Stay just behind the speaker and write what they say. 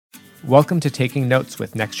Welcome to Taking Notes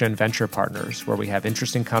with NextGen Venture Partners, where we have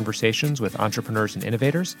interesting conversations with entrepreneurs and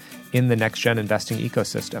innovators in the NextGen investing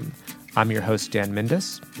ecosystem. I'm your host, Dan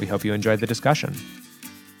Mindus. We hope you enjoyed the discussion.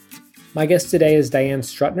 My guest today is Diane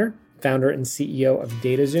Strutner, founder and CEO of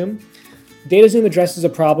DataZoom. DataZoom addresses a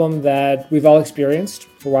problem that we've all experienced.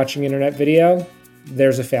 We're watching internet video,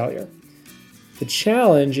 there's a failure. The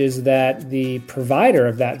challenge is that the provider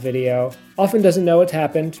of that video often doesn't know what's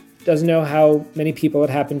happened, doesn't know how many people it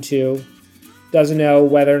happened to, doesn't know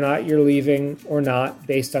whether or not you're leaving or not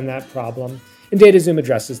based on that problem. And DataZoom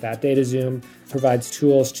addresses that. DataZoom provides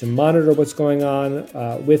tools to monitor what's going on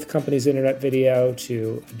with companies' internet video,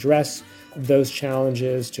 to address those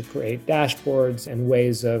challenges, to create dashboards and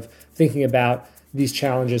ways of thinking about these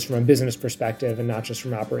challenges from a business perspective and not just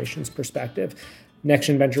from an operations perspective.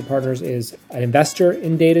 NextGen Venture Partners is an investor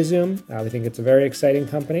in DataZoom. We think it's a very exciting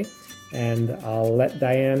company, and I'll let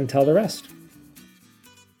Diane tell the rest.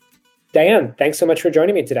 Diane, thanks so much for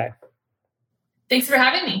joining me today. Thanks for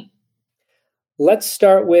having me. Let's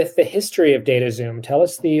start with the history of DataZoom. Tell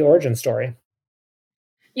us the origin story.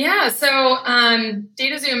 Yeah, so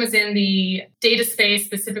DataZoom is in the data space,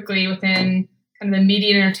 specifically within kind of the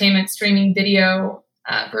media and entertainment streaming video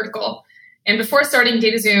vertical. And before starting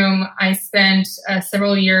DataZoom, I spent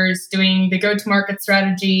several years doing the go-to-market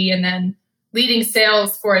strategy and then leading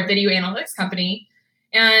sales for a video analytics company,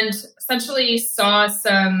 and essentially saw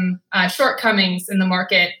some shortcomings in the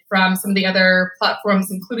market from some of the other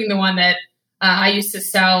platforms, including the one that I used to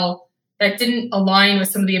sell, that didn't align with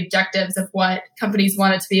some of the objectives of what companies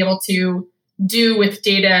wanted to be able to do with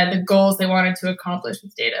data, the goals they wanted to accomplish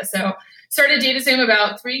with data. So started DataZoom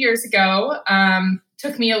about 3 years ago.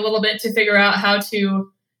 Took me a little bit to figure out how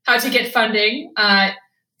to get funding.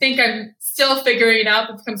 Think I'm still figuring it out,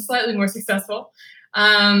 but become slightly more successful.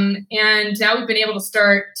 And now we've been able to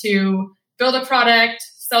start to build a product,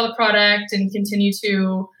 sell the product, and continue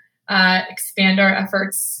to expand our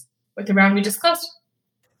efforts with the round we just closed.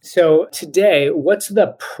 So today, what's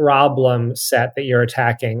the problem set that you're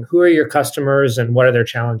attacking? Who are your customers and what are their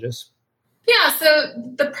challenges? Yeah,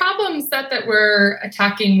 so the problem set that we're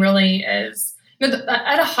attacking really is,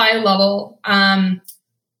 at a high level,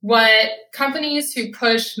 what companies who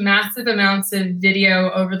push massive amounts of video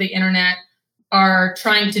over the internet are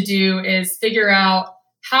trying to do is figure out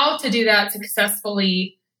how to do that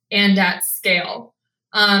successfully and at scale,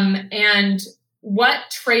 and what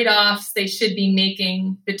trade-offs they should be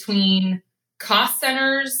making between cost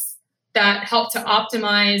centers that help to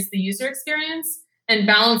optimize the user experience and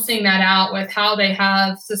balancing that out with how they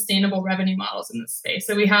have sustainable revenue models in this space.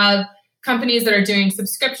 So we have companies that are doing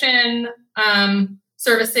subscription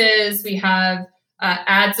services, we have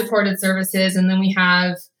ad-supported services, and then we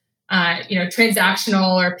have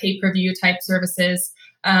transactional or pay-per-view type services.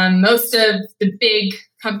 Most of the big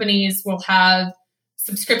companies will have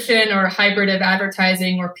subscription or hybrid of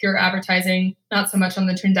advertising or pure advertising, not so much on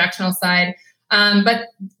the transactional side. But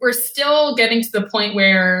we're still getting to the point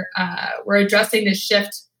where we're addressing this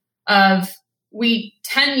shift of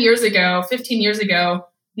 10 years ago, 15 years ago,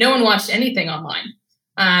 no one watched anything online.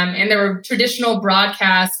 And there were traditional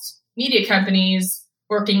broadcast media companies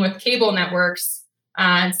working with cable networks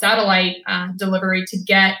and satellite delivery to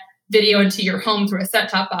get video into your home through a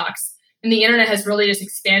set-top box. And the internet has really just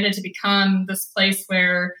expanded to become this place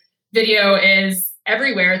where video is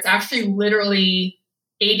everywhere. It's actually literally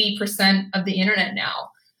 80% of the internet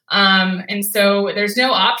now. And so there's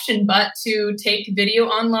no option but to take video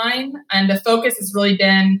online. And the focus has really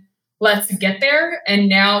been, let's get there. And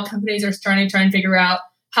now companies are starting to try and figure out,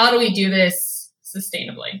 how do we do this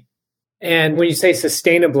sustainably? And when you say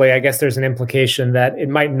sustainably, I guess there's an implication that it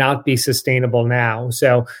might not be sustainable now.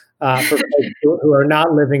 So for folks who are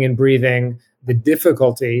not living and breathing the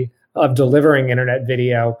difficulty of delivering internet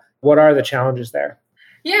video, what are the challenges there?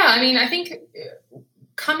 Yeah, I mean, I think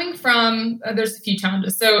coming from, there's a few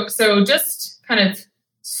challenges. So just kind of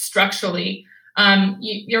structurally,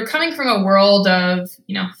 you're coming from a world of,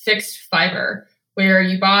 fixed fiber where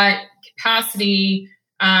you bought capacity,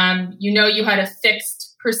 you had a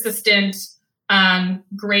fixed, persistent,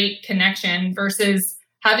 great connection versus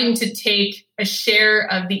having to take a share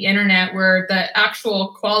of the internet where the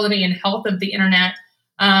actual quality and health of the internet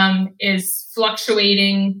is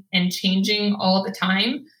fluctuating and changing all the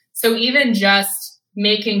time. So even just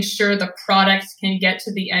making sure the product can get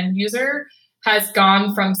to the end user has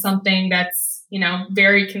gone from something that's,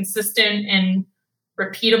 very consistent and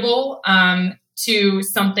repeatable to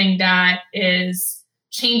something that is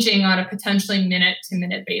changing on a potentially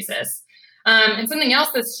minute-to-minute basis. And something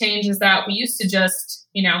else that's changed is that we used to just,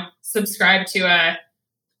 subscribe to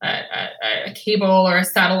a cable or a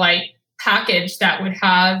satellite package that would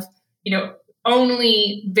have,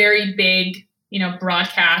 only very big,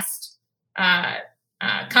 broadcast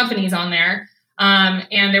companies on there.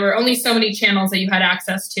 And there were only so many channels that you had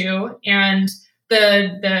access to. And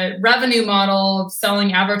the revenue model of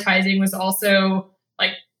selling advertising was also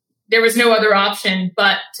like, there was no other option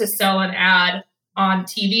but to sell an ad on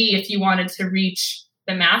TV if you wanted to reach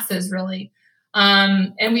the masses, really.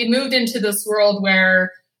 And we moved into this world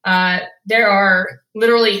where there are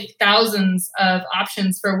literally thousands of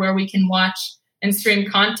options for where we can watch and stream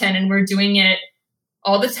content. And we're doing it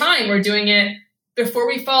all the time. We're doing it before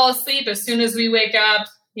we fall asleep, as soon as we wake up,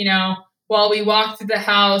 while we walk through the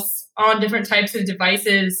house, on different types of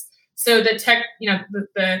devices. So the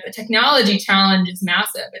technology challenge is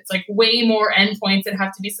massive. It's like way more endpoints that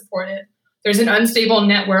have to be supported. There's an unstable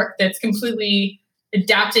network that's completely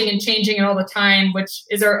adapting and changing it all the time, which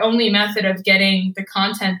is our only method of getting the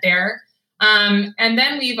content there. And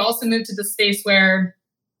then we've also moved to the space where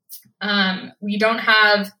we don't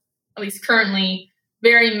have, at least currently,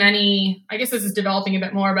 very many, I guess this is developing a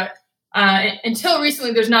bit more, but until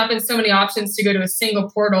recently, there's not been so many options to go to a single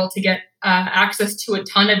portal to get access to a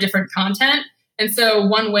ton of different content. And so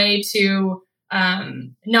one way to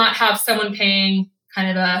not have someone paying kind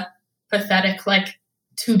of a pathetic, like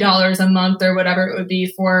 $2 a month or whatever it would be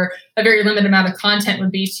for a very limited amount of content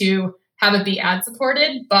would be to have it be ad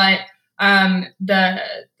supported. But the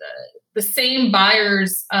same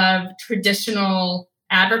buyers of traditional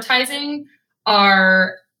advertising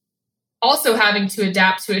are also having to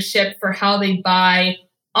adapt to a shift for how they buy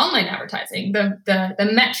online advertising. The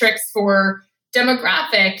metrics for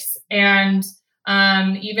demographics and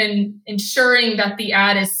even ensuring that the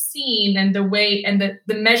ad is seen and the way and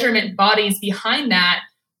the measurement bodies behind that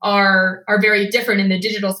are very different in the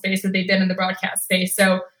digital space than they've been in the broadcast space.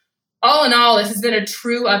 So all in all, this has been a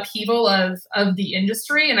true upheaval of the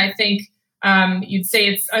industry. And I think you'd say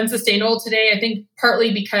it's unsustainable today. I think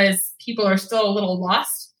partly because people are still a little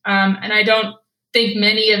lost. And I don't think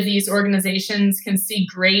many of these organizations can see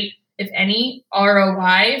great, if any,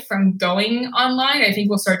 ROI from going online. I think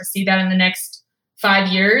we'll start to see that in the next 5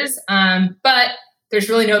 years. But there's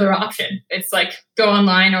really no other option. It's like go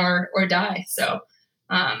online or die. So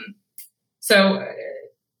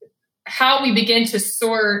how we begin to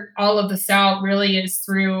sort all of this out really is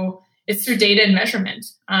through data and measurement.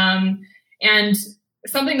 And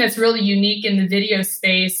something that's really unique in the video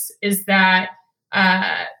space is that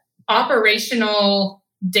operational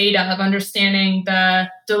data of understanding the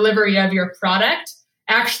delivery of your product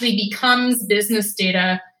actually becomes business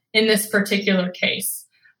data in this particular case.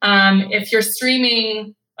 If you're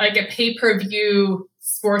streaming like a pay-per-view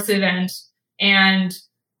sports event and,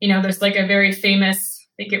 there's like a very famous,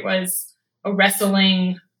 I think it was a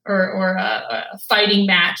wrestling or a fighting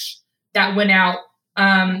match that went out.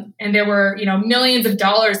 And there were, millions of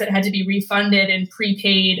dollars that had to be refunded in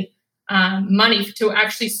prepaid money to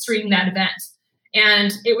actually stream that event.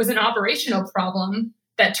 And it was an operational problem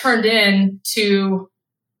that turned into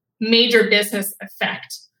major business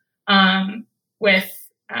effect with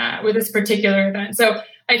this particular event. So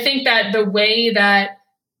I think that the way that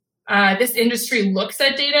this industry looks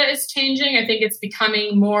at data is changing. I think it's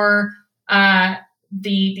becoming more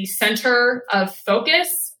the center of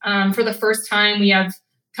focus. For the first time, we have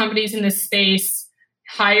companies in this space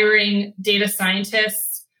hiring data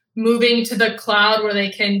scientists, moving to the cloud where they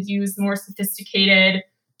can use more sophisticated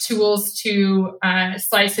tools to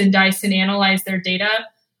slice and dice and analyze their data.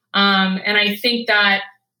 And I think that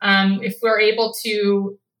if we're able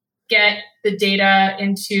to get the data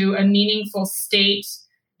into a meaningful state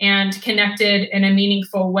and connected in a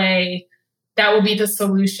meaningful way, that will be the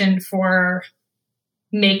solution for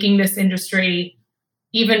making this industry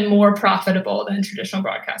even more profitable than traditional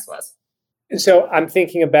broadcast was. So I'm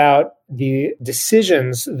thinking about the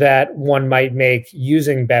decisions that one might make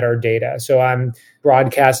using better data. So I'm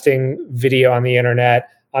broadcasting video on the internet.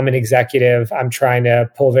 I'm an executive. I'm trying to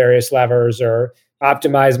pull various levers or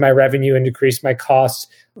optimize my revenue and decrease my costs.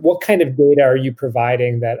 What kind of data are you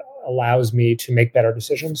providing that allows me to make better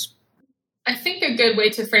decisions? I think a good way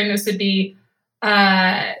to frame this would be,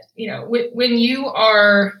 when you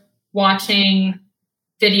are watching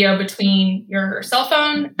video between your cell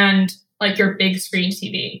phone and like your big screen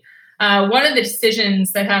TV, one of the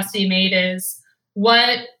decisions that has to be made is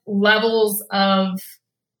what levels of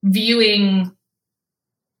viewing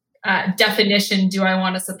definition do I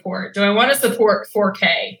want to support? Do I want to support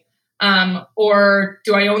 4K? Or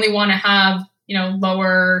do I only want to have,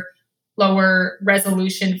 lower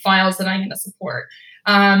resolution files that I'm going to support?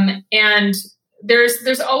 And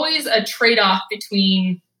there's always a trade-off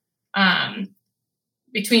between,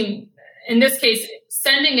 in this case,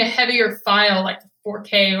 sending a heavier file like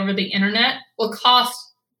 4K over the internet will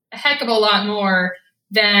cost a heck of a lot more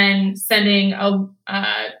than sending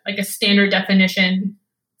a standard definition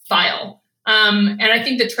file. And I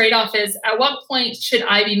think the trade-off is, at what point should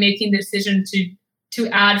I be making the decision to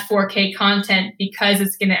add 4K content because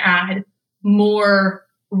it's going to add more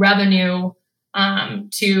revenue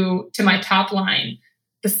to my top line?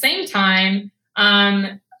 At the same time,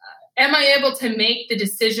 am I able to make the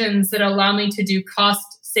decisions that allow me to do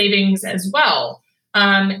cost savings as well?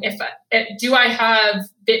 Do I have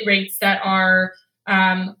bit rates that are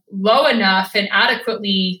low enough and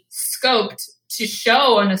adequately scoped to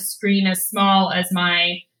show on a screen as small as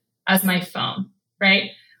my phone,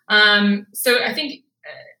 right? So I think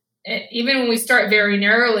even when we start very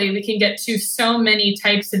narrowly, we can get to so many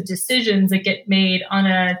types of decisions that get made on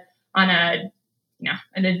a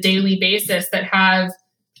daily basis that have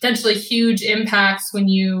potentially huge impacts when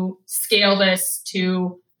you scale this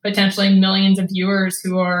to potentially millions of viewers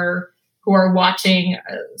who are watching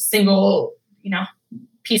a single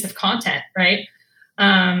piece of content, right?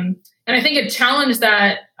 And I think a challenge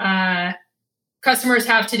that customers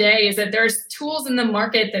have today is that there's tools in the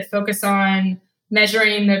market that focus on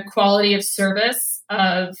measuring the quality of service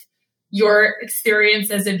of your experience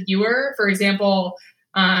as a viewer. For example,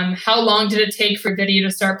 how long did it take for video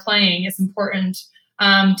to start playing is important.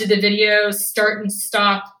 Did the video start and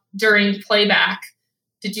stop during playback?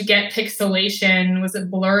 Did you get pixelation? Was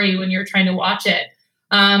it blurry when you were trying to watch it?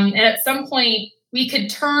 And at some point, we could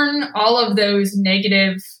turn all of those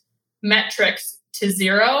negative metrics to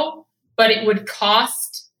zero, but it would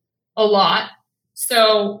cost a lot.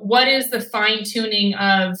 So what is the fine tuning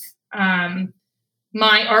of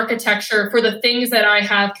my architecture for the things that I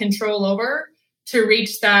have control over to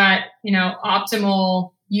reach that,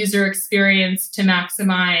 optimal user experience to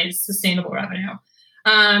maximize sustainable revenue?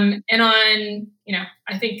 And on,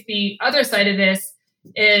 I think the other side of this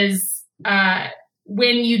is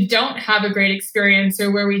when you don't have a great experience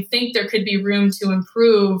or where we think there could be room to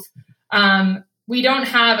improve, we don't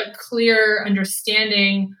have a clear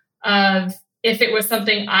understanding of if it was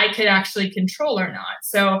something I could actually control or not.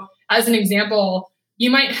 So as an example,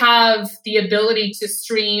 you might have the ability to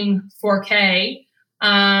stream 4K,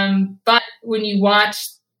 but when you watch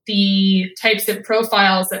the types of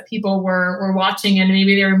profiles that people were watching, and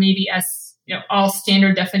maybe they were all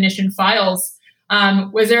standard definition files,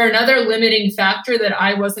 was there another limiting factor that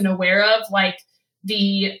I wasn't aware of, like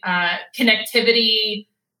the connectivity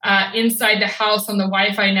inside the house on the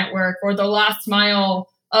Wi-Fi network, or the last mile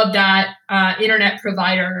of that internet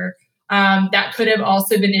provider that could have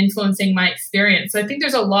also been influencing my experience? So I think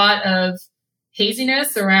there's a lot of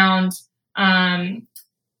haziness around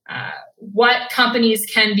what companies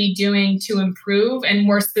can be doing to improve, and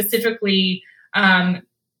more specifically,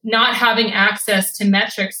 not having access to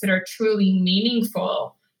metrics that are truly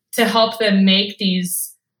meaningful to help them make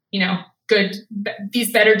these,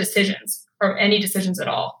 these better decisions, or any decisions at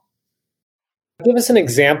all. Give us an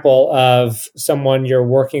example of someone you're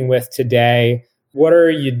working with today. What are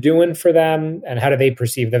you doing for them, and how do they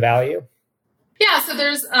perceive the value? Yeah, so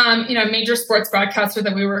there's a major sports broadcaster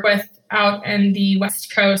that we work with out in the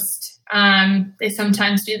West Coast. They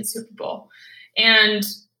sometimes do the Super Bowl, and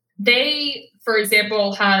they, for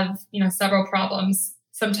example, have several problems.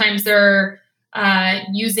 Sometimes they're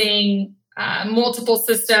using multiple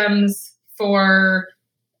systems for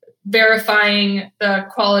verifying the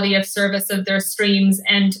quality of service of their streams,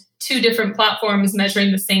 and two different platforms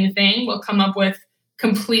measuring the same thing will come up with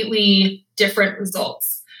completely different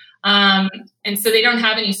results. And so they don't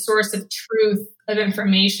have any source of truth of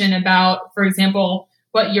information about, for example,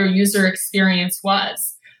 what your user experience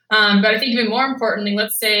was. But I think even more importantly,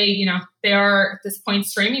 let's say, they are at this point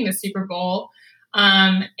streaming the Super Bowl,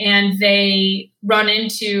 and they run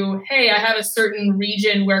into, hey, I have a certain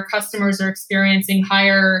region where customers are experiencing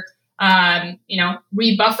higher,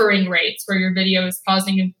 rebuffering rates where your video is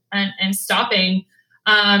pausing and stopping.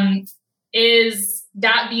 Is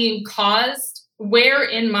that being caused? Where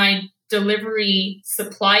in my delivery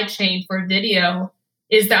supply chain for video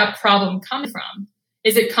is that problem coming from?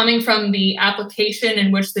 Is it coming from the application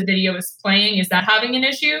in which the video is playing? Is that having an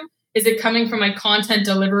issue? Is it coming from my content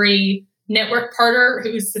delivery network partner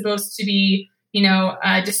who's supposed to be,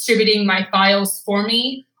 distributing my files for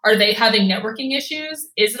me? Are they having networking issues?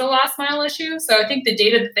 Is it a last mile issue? So I think the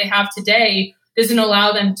data that they have today doesn't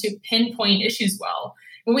allow them to pinpoint issues well.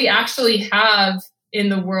 What we actually have in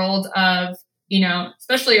the world of,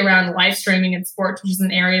 especially around live streaming and sports, which is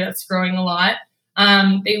an area that's growing a lot,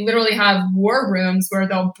 they literally have war rooms where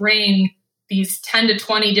they'll bring these 10 to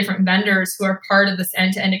 20 different vendors who are part of this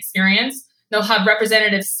end-to-end experience. They'll have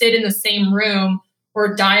representatives sit in the same room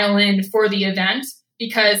or dial in for the event,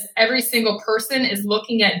 because every single person is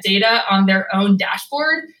looking at data on their own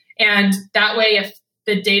dashboard. And that way, if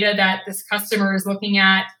the data that this customer is looking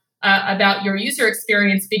at about your user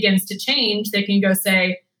experience begins to change, they can go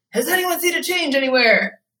say, has anyone seen a change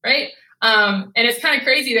anywhere? Right? And it's kind of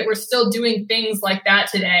crazy that we're still doing things like that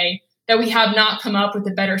today, that we have not come up with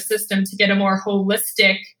a better system to get a more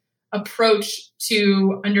holistic approach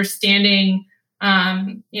to understanding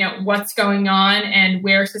what's going on and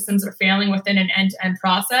where systems are failing within an end-to-end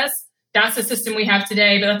process. That's the system we have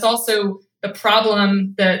today, but that's also the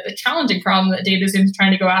problem, the challenging problem that DataXoom is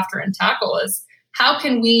trying to go after and tackle is how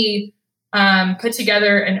can we put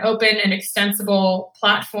together an open and extensible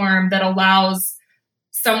platform that allows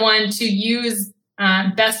someone to use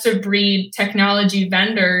best of breed technology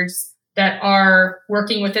vendors that are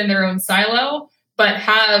working within their own silo, but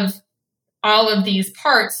have all of these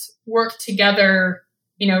parts work together,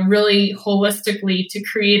 really holistically to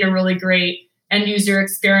create a really great end user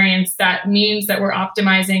experience. That means that we're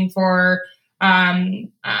optimizing for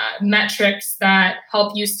metrics that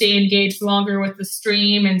help you stay engaged longer with the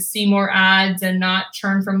stream and see more ads and not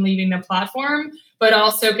churn from leaving the platform, but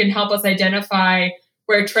also can help us identify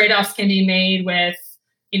where trade-offs can be made with,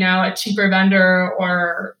 a cheaper vendor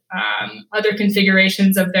or other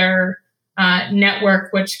configurations of their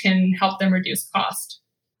network, which can help them reduce cost.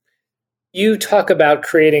 You talk about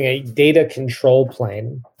creating a data control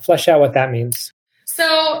plane. Flesh out what that means.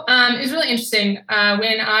 So it was really interesting.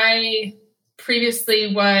 When I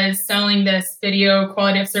previously was selling this video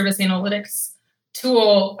quality of service analytics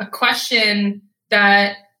tool, a question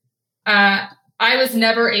that I was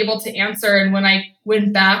never able to answer. And when I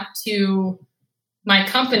went back to my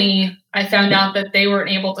company, I found out that they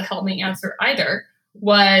weren't able to help me answer either,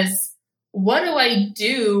 was what do I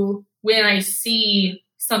do when I see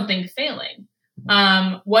something failing?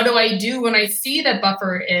 What do I do when I see that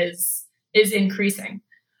buffer is increasing?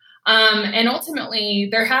 And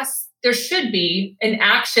ultimately, there should be an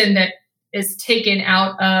action that is taken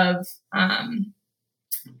out of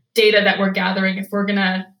data that we're gathering if we're going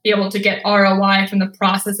to be able to get ROI from the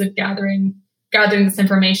process of gathering this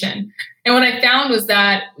information. And what I found was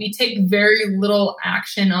that we take very little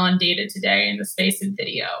action on data today in the space of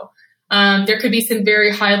video. There could be some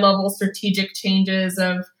very high-level strategic changes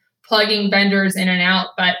of plugging vendors in and out.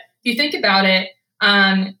 But if you think about it,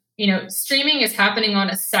 streaming is happening on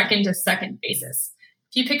a second-to-second basis.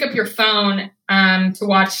 If you pick up your phone to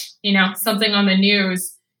watch, something on the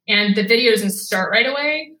news and the video doesn't start right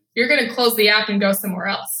away, you're going to close the app and go somewhere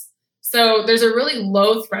else. So there's a really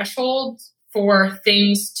low threshold for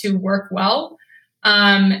things to work well.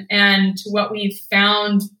 And what we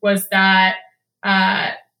found was that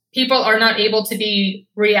people are not able to be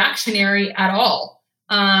reactionary at all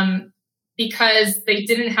because they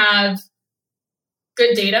didn't have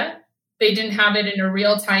good data. They didn't have it in a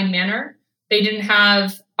real-time manner. They didn't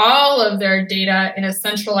have all of their data in a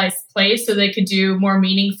centralized place so they could do more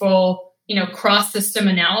meaningful, cross-system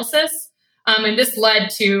analysis. And this led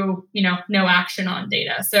to, no action on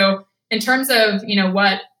data. So in terms of,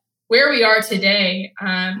 where we are today,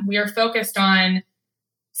 we are focused on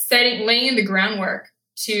laying the groundwork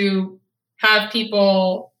to have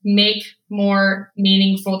people make more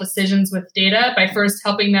meaningful decisions with data by first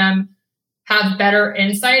helping them have better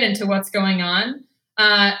insight into what's going on.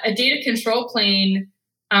 A data control plane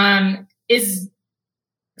is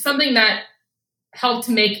something that helped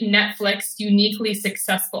make Netflix uniquely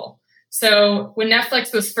successful. So when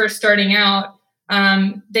Netflix was first starting out,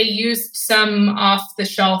 they used some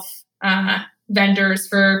off-the-shelf vendors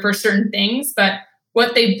for certain things, but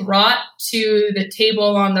what they brought to the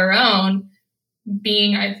table on their own,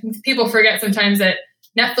 people forget sometimes that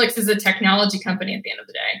Netflix is a technology company at the end of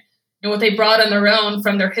the day. And what they brought on their own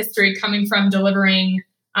from their history coming from delivering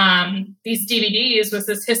these DVDs was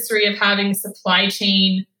this history of having supply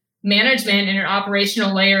chain management and an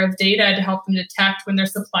operational layer of data to help them detect when their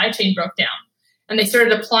supply chain broke down. And they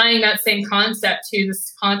started applying that same concept to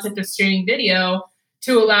this concept of streaming video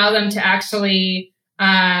to allow them to actually,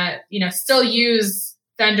 still use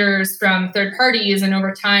vendors from third parties. And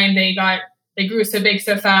over time, they grew so big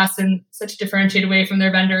so fast and such a differentiated way from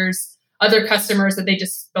their vendors, other customers that they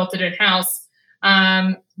just built it in-house,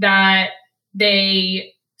 that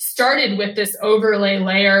they started with this overlay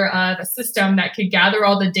layer of a system that could gather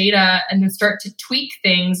all the data and then start to tweak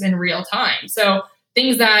things in real time. So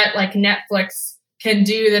things that like Netflix can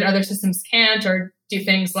do that other systems can't, or do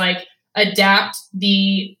things like adapt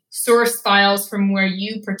the source files from where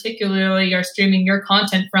you particularly are streaming your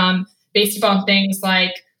content from based upon things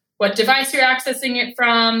like what device you're accessing it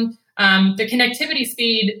from, the connectivity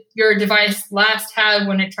speed your device last had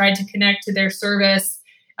when it tried to connect to their service.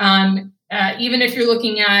 Even if you're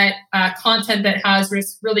looking at content that has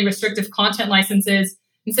really restrictive content licenses,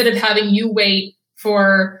 instead of having you wait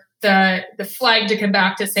for the flag to come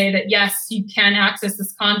back to say that, yes, you can access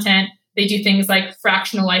this content, they do things like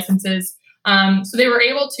fractional licenses. So they were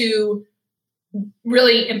able to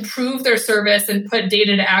really improve their service and put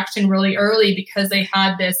data to action really early because they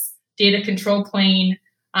had this data control plane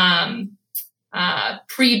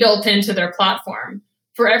pre-built into their platform.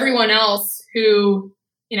 For everyone else who,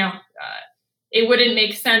 it wouldn't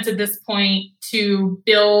make sense at this point to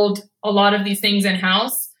build a lot of these things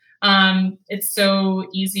in-house. It's so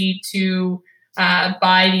easy to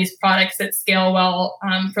buy these products that scale well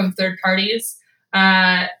from third parties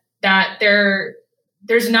that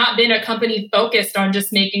there's not been a company focused on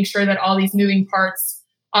just making sure that all these moving parts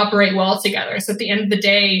operate well together. So at the end of the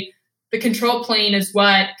day, the control plane is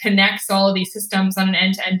what connects all of these systems on an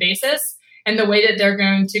end-to-end basis. And the way that they're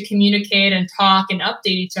going to communicate and talk and update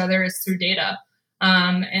each other is through data.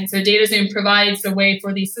 And so DataZoom provides a way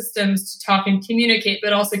for these systems to talk and communicate,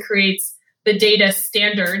 but also creates the data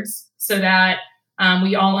standards so that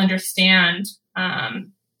we all understand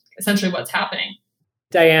essentially what's happening.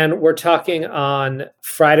 Diane, we're talking on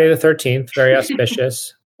Friday the 13th, very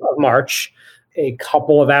auspicious, of March. A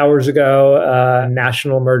couple of hours ago,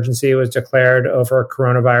 national emergency was declared over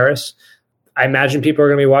coronavirus. I imagine people are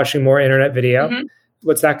going to be watching more internet video. Mm-hmm.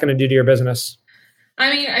 What's that going to do to your business?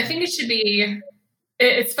 I mean, I think it should be,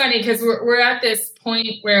 it's funny because we're at this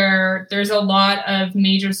point where there's a lot of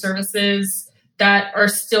major services that are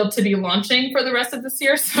still to be launching for the rest of this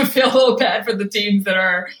year. So I feel a little bad for the teams that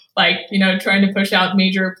are trying to push out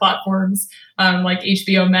major platforms like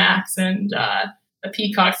HBO Max and the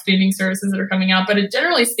Peacock streaming services that are coming out. But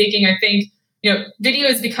generally speaking, I think, video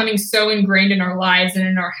is becoming so ingrained in our lives and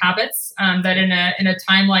in our habits that in a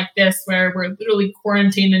time like this where we're literally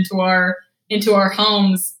quarantined into our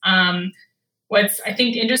homes, what's I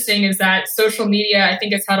think interesting is that social media, I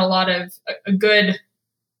think, has had a lot of a good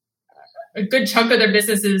chunk of their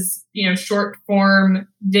business is short form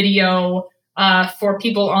video for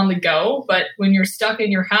people on the go. But when you're stuck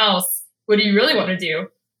in your house, what do you really want to do?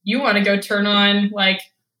 You want to go turn on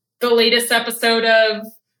the latest episode of,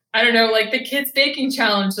 I don't know, the Kids Baking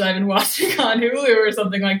Challenge that I've been watching on Hulu or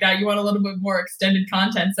something like that. You want a little bit more extended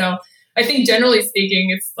content. So I think generally speaking,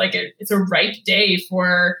 it's a ripe day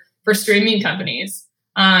for streaming companies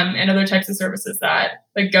and other types of services that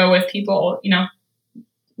go with people,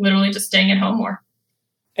 literally just staying at home more.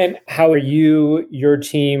 And how are your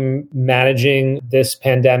team managing this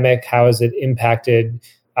pandemic? How has it impacted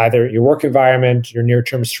either your work environment, your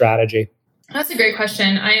near-term strategy? That's a great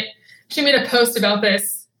question. I actually made a post about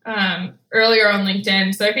this earlier on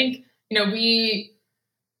LinkedIn. So I think, we,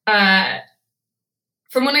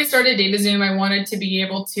 from when I started DataZoom, I wanted to be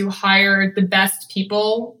able to hire the best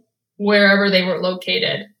people wherever they were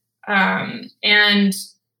located. And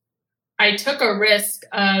I took a risk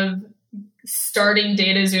of starting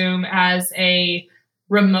DataZoom as a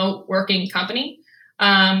remote working company.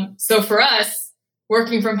 So for us,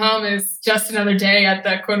 working from home is just another day at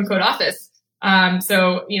the quote unquote office.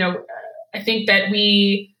 So, I think that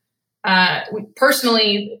we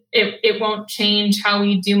personally, it won't change how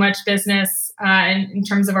we do much business in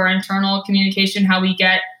terms of our internal communication, how we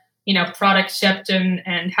get, product shipped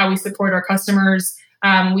and how we support our customers.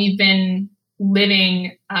 We've been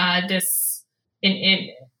living this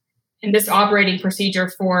in this operating procedure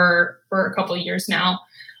for a couple of years now.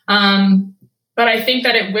 But I think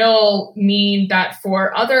that it will mean that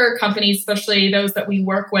for other companies, especially those that we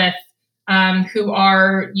work with, who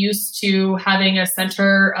are used to having a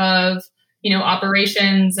center of,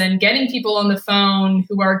 operations and getting people on the phone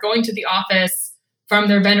who are going to the office from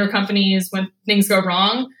their vendor companies when things go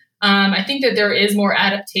wrong. I think that there is more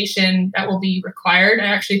adaptation that will be required. I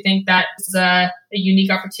actually think that is a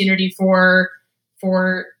unique opportunity for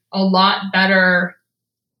a lot better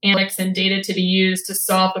analytics and data to be used to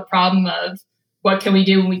solve the problem of what can we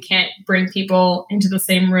do when we can't bring people into the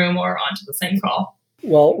same room or onto the same call.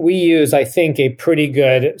 Well, we use, I think, a pretty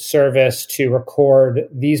good service to record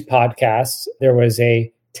these podcasts. There was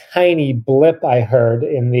a tiny blip I heard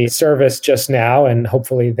in the service just now, and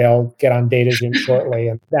hopefully they'll get on DataZoom shortly,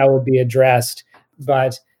 and that will be addressed.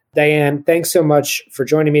 But Diane, thanks so much for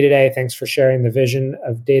joining me today. Thanks for sharing the vision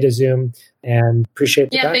of DataZoom, and appreciate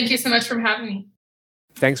the time. Thank you so much for having me.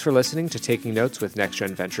 Thanks for listening to Taking Notes with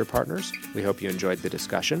NextGen Venture Partners. We hope you enjoyed the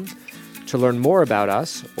discussion. To learn more about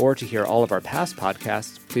us or to hear all of our past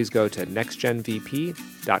podcasts, please go to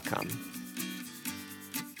nextgenvp.com.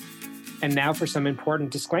 And now for some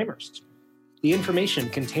important disclaimers. The information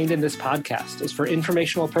contained in this podcast is for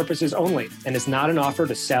informational purposes only and is not an offer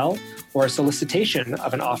to sell or a solicitation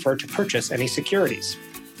of an offer to purchase any securities.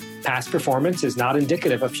 Past performance is not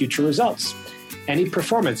indicative of future results. Any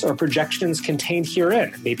performance or projections contained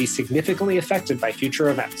herein may be significantly affected by future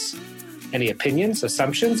events. Any opinions,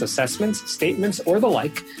 assumptions, assessments, statements, or the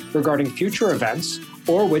like regarding future events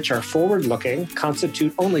or which are forward-looking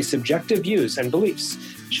constitute only subjective views and beliefs,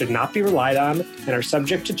 should not be relied on, and are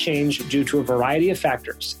subject to change due to a variety of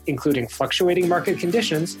factors, including fluctuating market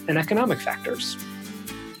conditions and economic factors.